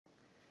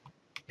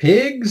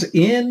Pigs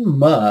in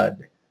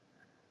mud.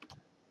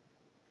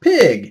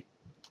 Pig.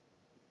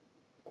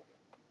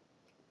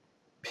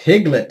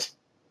 Piglet.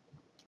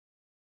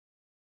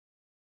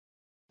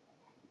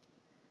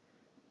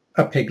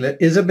 A piglet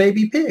is a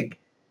baby pig.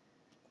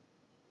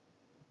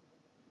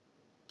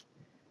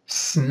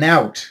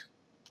 Snout.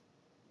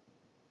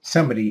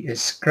 Somebody is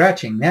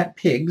scratching that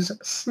pig's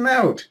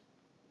snout.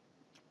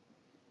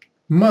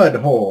 Mud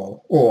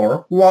hole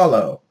or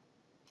wallow.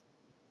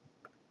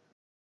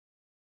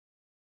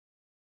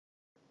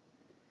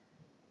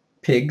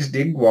 Pigs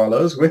dig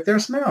wallows with their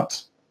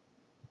snouts.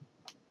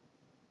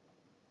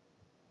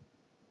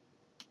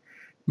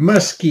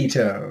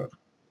 Mosquito.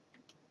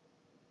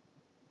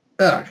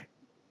 Ugh.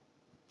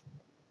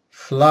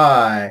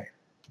 Fly.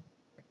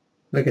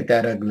 Look at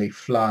that ugly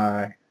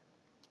fly.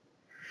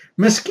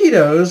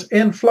 Mosquitoes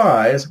and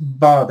flies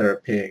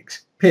bother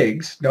pigs.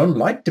 Pigs don't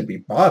like to be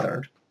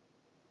bothered.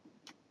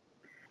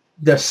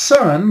 The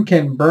sun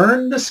can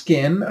burn the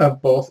skin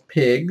of both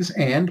pigs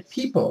and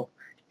people.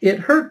 It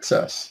hurts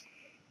us.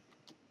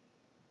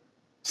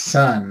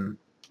 Sun.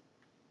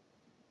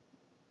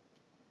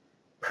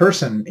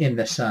 Person in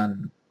the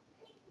sun.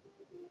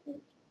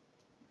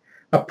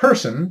 A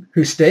person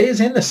who stays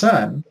in the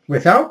sun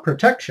without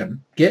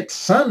protection gets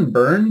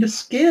sunburned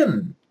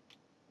skin.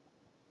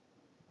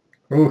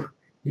 Ooh,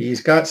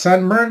 he's got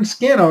sunburned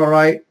skin all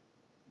right.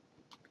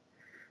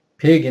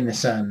 Pig in the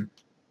sun.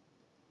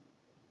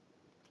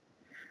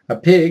 A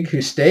pig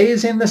who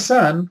stays in the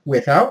sun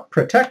without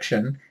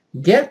protection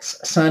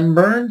gets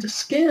sunburned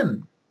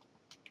skin.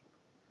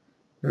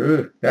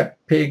 Ooh,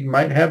 that pig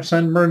might have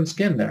sunburned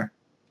skin there.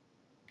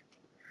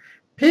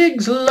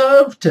 Pigs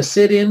love to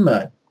sit in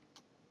mud.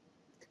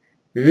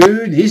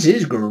 Ooh, this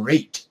is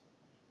great.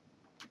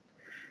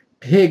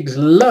 Pigs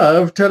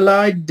love to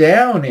lie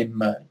down in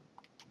mud.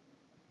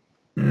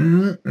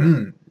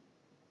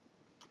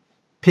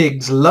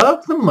 Pigs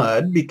love the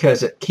mud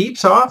because it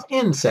keeps off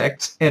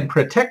insects and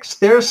protects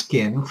their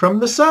skin from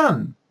the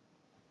sun.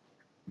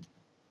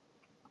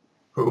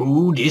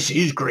 Oh, this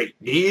is great.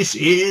 This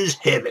is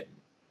heaven.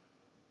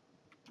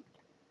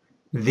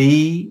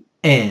 The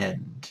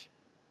end.